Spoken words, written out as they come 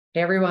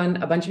Hey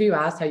everyone, a bunch of you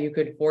asked how you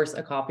could force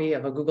a copy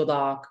of a Google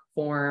Doc,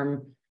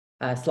 form,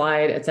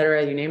 slide,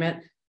 etc., you name it.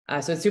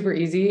 So it's super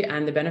easy,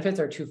 and the benefits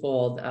are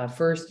twofold.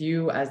 First,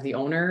 you as the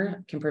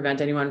owner can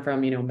prevent anyone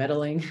from,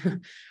 meddling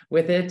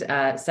with it.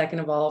 Second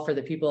of all, for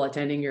the people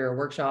attending your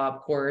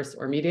workshop, course,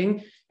 or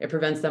meeting, it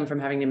prevents them from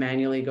having to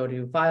manually go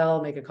to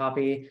File, make a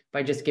copy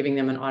by just giving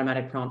them an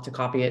automatic prompt to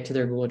copy it to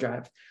their Google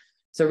Drive.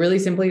 So really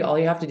simply, all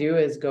you have to do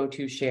is go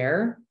to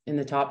Share in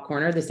the top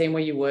corner, the same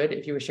way you would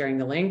if you were sharing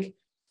the link.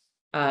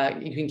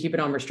 You can keep it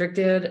on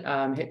restricted,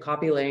 hit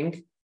copy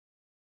link.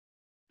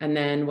 And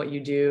then what you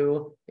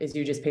do is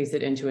you just paste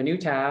it into a new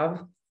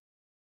tab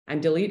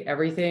and delete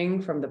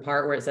everything from the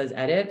part where it says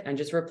edit and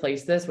just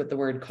replace this with the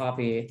word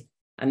copy.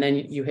 And then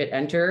you hit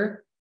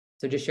enter.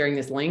 So just sharing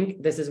this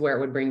link, this is where it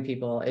would bring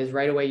people, is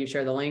right away you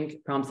share the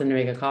link, prompts them to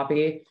make a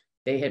copy,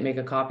 they hit make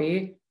a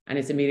copy, and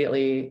it's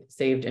immediately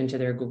saved into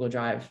their Google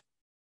Drive.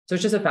 So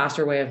it's just a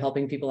faster way of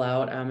helping people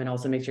out, and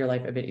also makes your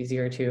life a bit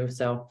easier too.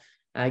 So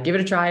give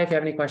it a try. If you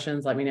have any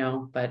questions, let me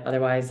know. But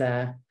otherwise,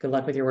 good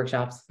luck with your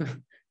workshops.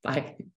 Bye.